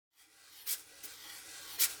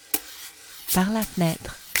par la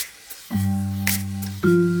fenêtre.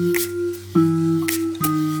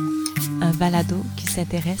 Un balado qui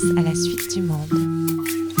s'intéresse à la suite du monde.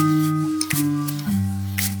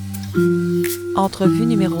 Entrevue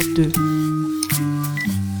numéro 2.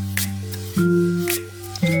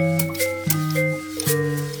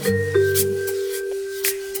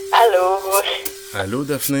 Allô? Allô,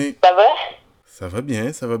 Daphné? Ça va? Ça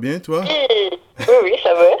va bien, toi? Oui,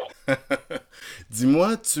 ça va.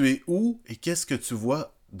 Dis-moi, tu es où et qu'est-ce que tu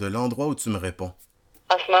vois de l'endroit où tu me réponds?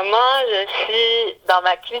 En ce moment, je suis dans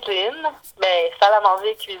ma cuisine, salle à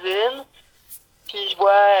manger et cuisine, puis je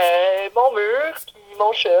vois mon mur, puis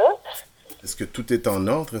mon chat. Est-ce que tout est en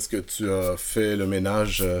ordre? Est-ce que tu as fait le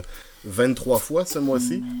ménage 23 fois ce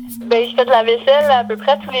mois-ci? Je fais de la vaisselle à peu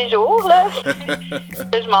près tous les jours, là.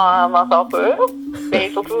 Je m'en sors pas.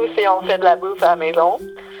 Surtout si on fait de la bouffe à la maison.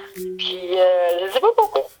 Puis, je sais pas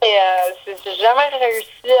pourquoi, mais j'ai jamais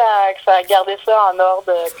réussi à garder ça en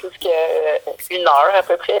ordre plus qu'une heure à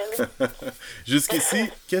peu près.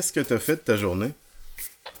 Jusqu'ici, qu'est-ce que tu as fait de ta journée?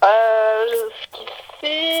 Jusqu'ici,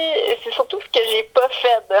 c'est surtout ce que j'ai pas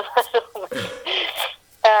fait de ma journée.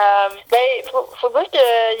 Faut dire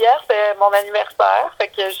que hier, c'était mon anniversaire, fait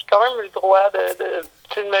que j'ai quand même eu le droit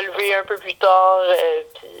de me lever un peu plus tard,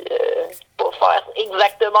 pour faire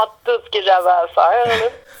exactement tout ce que j'avais à faire, là.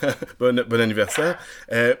 Bon anniversaire.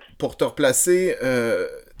 Pour te replacer,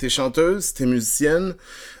 t'es chanteuse, t'es musicienne,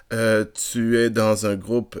 tu es dans un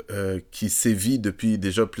groupe qui sévit depuis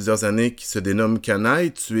déjà plusieurs années, qui se dénomme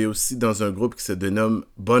Canaille. Tu es aussi dans un groupe qui se dénomme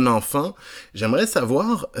Bon Enfant. J'aimerais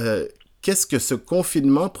savoir qu'est-ce que ce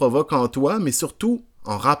confinement provoque en toi, mais surtout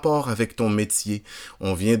en rapport avec ton métier.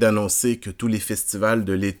 On vient d'annoncer que tous les festivals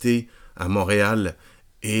de l'été à Montréal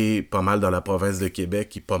et pas mal dans la province de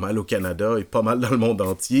Québec, et pas mal au Canada, et pas mal dans le monde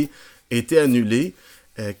entier, étaient annulés.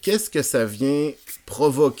 Qu'est-ce que ça vient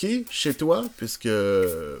provoquer chez toi, puisque,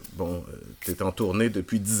 tu es en tournée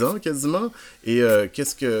depuis 10 ans quasiment, et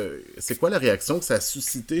c'est quoi la réaction que ça a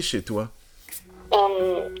suscité chez toi? Je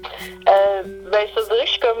dirais que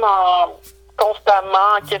je suis comme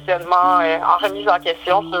constamment en questionnement, en remise en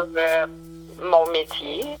question sur mon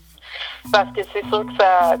métier. Parce que c'est sûr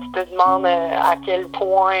que tu te demandes à quel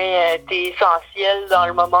point t'es essentiel dans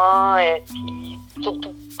le moment, puis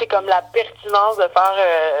surtout, c'est comme la pertinence de faire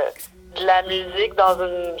de la musique dans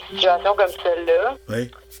une situation comme celle-là.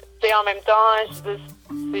 Oui. En même temps, je dis,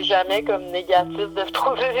 c'est jamais comme négatif de se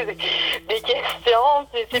poser des questions.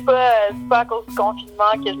 C'est pas à cause du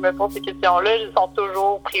confinement que je me pose ces questions-là. Ils sont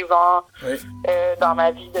toujours présents dans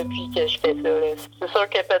ma vie depuis que je fais ça. Là. C'est sûr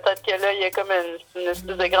que peut-être que là, il y a comme une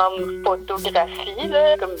espèce de grande photographie,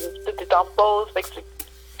 là, comme tout est en pause. Fait que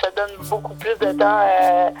ça donne beaucoup plus de temps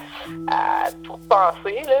à tout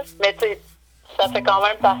penser. Là. Mais tu sais, ça fait quand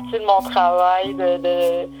même partie de mon travail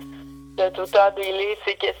de tout le temps délier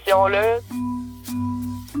ces questions-là.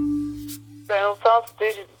 D'un autre sens,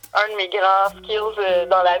 un de mes grands skills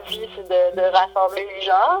dans la vie, c'est de rassembler les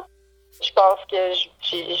gens. Je pense que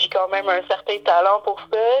j'ai quand même un certain talent pour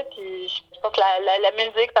ça. Puis je pense que la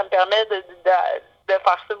musique, ça me permet de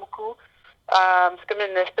faire ça beaucoup. C'est comme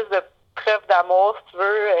une espèce de preuve d'amour, si tu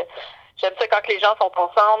veux. J'aime ça quand les gens sont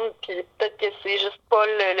ensemble, puis peut-être que c'est juste pas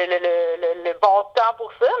le bon temps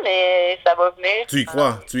pour ça, mais ça va venir. Tu y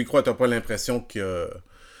crois, t'as pas l'impression que...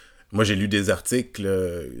 Moi, j'ai lu des articles,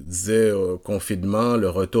 disaient confinement, le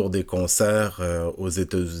retour des concerts aux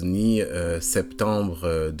États-Unis,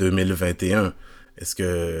 septembre 2021. Est-ce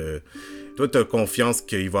que toi, t'as confiance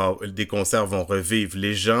que des concerts vont revivre?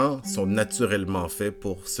 Les gens sont naturellement faits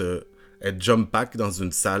pour être jump pack dans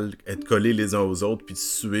une salle, être collés les uns aux autres, puis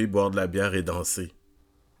suer, boire de la bière et danser.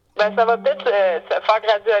 Ça va peut-être se faire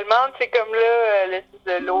graduellement. C'est comme là,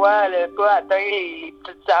 la loi n'a pas atteint les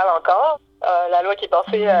petites salles encore. La loi qui est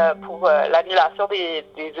passée pour l'annulation des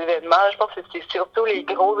événements, je pense que c'est surtout les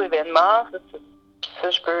gros événements.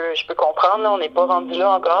 Ça, je peux comprendre. Là, on n'est pas rendu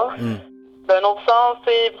là encore. D'un autre sens,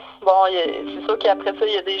 c'est sûr qu'après ça,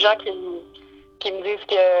 il y a des gens qui me disent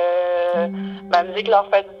que ma musique leur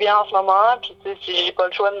fait du bien en ce moment. Puis si j'ai pas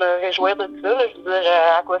le choix de me réjouir de ça, là, je veux dire,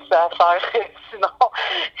 à quoi ça sert sinon?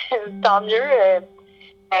 Tant mieux.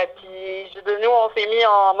 Puis nous, on s'est mis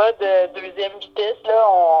en mode deuxième vitesse. Là,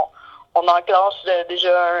 on enclenche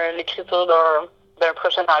déjà l'écriture d'un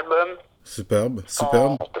prochain album. Superbe.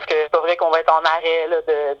 Parce que c'est pas vrai qu'on va être en arrêt là,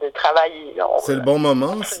 de travailler. C'est le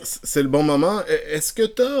bon moment. Est-ce que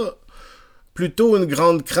t'as plutôt une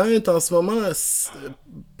grande crainte en ce moment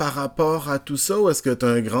par rapport à tout ça, ou est-ce que t'as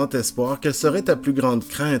un grand espoir? Quelle serait ta plus grande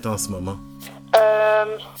crainte en ce moment?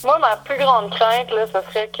 Moi, ma plus grande crainte, là, ce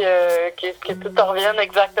serait que tout revienne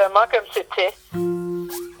exactement comme c'était.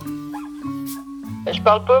 Je je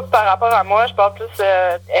parle pas par rapport à moi, je parle plus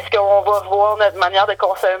est-ce qu'on va revoir notre manière de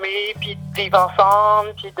consommer, puis de vivre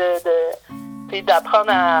ensemble, puis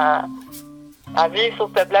d'apprendre à vivre sur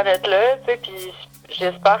cette planète-là, tu sais, puis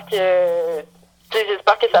j'espère que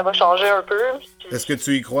ça va changer un peu. Est-ce que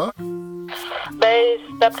tu y crois? Ben,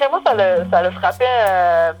 d'après moi, ça l'a frappé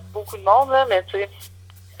beaucoup de monde, là, mais tu sais,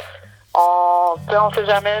 on sait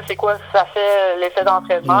jamais c'est quoi ça fait l'effet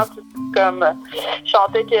d'entraînement. Comme je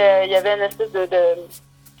sentais qu'il y avait une espèce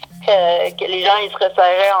que les gens ils se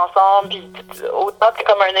resserraient ensemble, puis autant que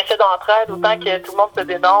comme un effet d'entraide, autant que tout le monde se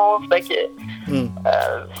dénonce. Fait que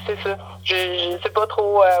c'est ça. Je sais pas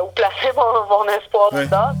trop où placer mon espoir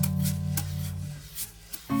dedans.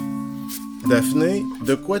 Daphné,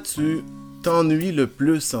 de quoi tu t'ennuies le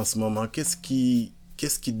plus en ce moment? Qu'est-ce qui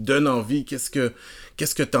te donne envie? Qu'est-ce que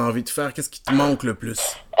tu as envie de faire? Qu'est-ce qui te manque le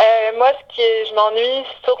plus? Moi, ce que je m'ennuie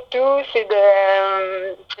surtout, c'est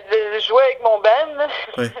de jouer avec mon band.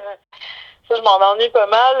 Oui. Ça, je m'en ennuie pas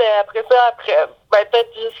mal. Après ça, peut-être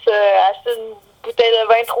juste acheter une bouteille de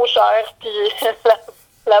vin trop chère, puis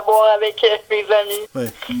la boire avec mes amis. Oui.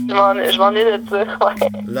 Je m'ennuie de ça, ouais.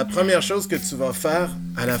 La première chose que tu vas faire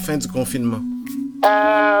à la fin du confinement?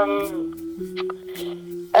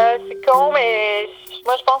 C'est con, mais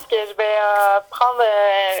moi, je pense que je vais prendre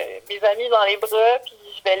mes amis dans les bras, puis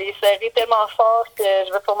je vais les serrer tellement fort que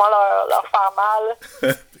je vais sûrement leur faire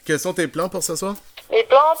mal. Quels sont tes plans pour ce soir? Les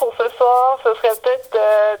plans pour ce soir, ce serait peut-être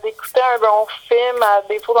d'écouter un bon film, à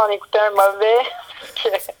défaut d'en écouter un mauvais.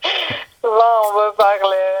 Souvent, on va vers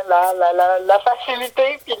la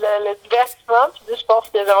facilité puis le divertissement. Puis je pense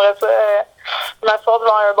que j'aimerais ça m'asseoir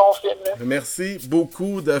devant un bon film. Là. Merci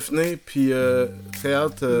beaucoup, Daphné. Puis très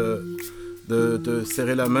hâte de te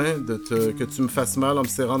serrer la main, que tu me fasses mal en me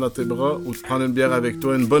serrant dans tes bras ou de prendre une bière avec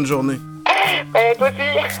toi. Une bonne journée. Ben, toi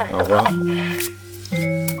aussi. Au revoir.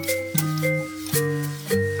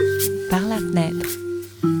 Par la fenêtre,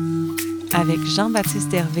 avec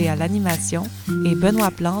Jean-Baptiste Hervé à l'animation et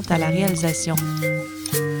Benoît Plante à la réalisation.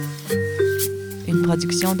 Une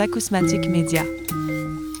production d'Acousmatique Média.